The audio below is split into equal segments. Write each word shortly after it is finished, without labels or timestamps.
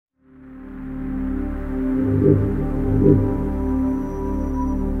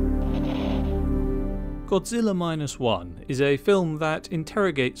Godzilla Minus One is a film that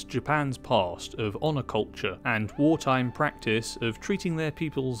interrogates Japan's past of honor culture and wartime practice of treating their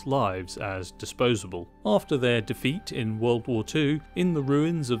people's lives as disposable. After their defeat in World War II, in the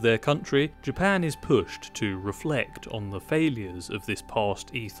ruins of their country, Japan is pushed to reflect on the failures of this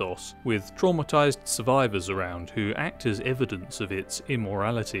past ethos, with traumatized survivors around who act as evidence of its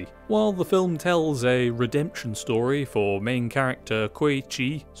immorality. While the film tells a redemption story for main character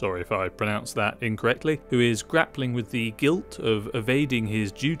Koichi, sorry if I pronounced that incorrectly, who is grappling with the guilt of evading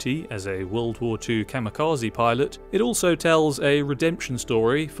his duty as a World War II kamikaze pilot, it also tells a redemption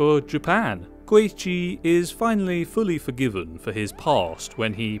story for Japan. Koichi is finally fully forgiven for his past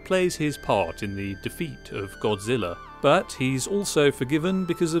when he plays his part in the defeat of Godzilla. But he's also forgiven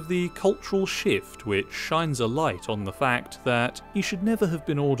because of the cultural shift which shines a light on the fact that he should never have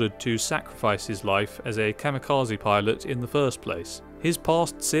been ordered to sacrifice his life as a kamikaze pilot in the first place. His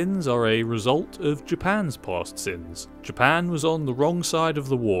past sins are a result of Japan's past sins. Japan was on the wrong side of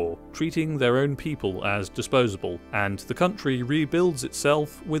the war, treating their own people as disposable, and the country rebuilds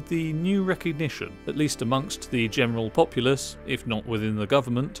itself with the new recognition, at least amongst the general populace, if not within the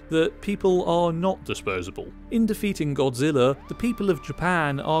government, that people are not disposable. In defeating Godzilla, the people of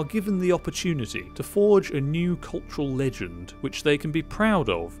Japan are given the opportunity to forge a new cultural legend which they can be proud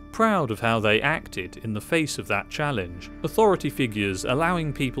of how they acted in the face of that challenge. Authority figures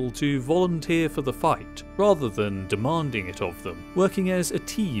allowing people to volunteer for the fight, rather than demanding it of them, working as a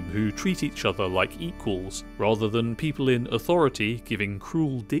team who treat each other like equals, rather than people in authority giving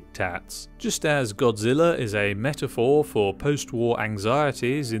cruel diktats. Just as Godzilla is a metaphor for post-war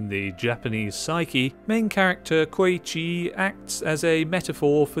anxieties in the Japanese psyche, main character Koichi acts as a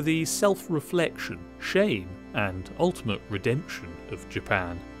metaphor for the self-reflection, shame, and ultimate redemption of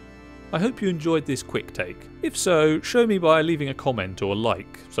Japan. I hope you enjoyed this quick take. If so, show me by leaving a comment or a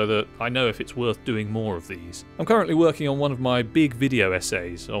like, so that I know if it's worth doing more of these. I'm currently working on one of my big video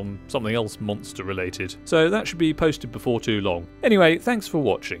essays on something else monster related, so that should be posted before too long. Anyway, thanks for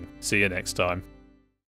watching. See you next time.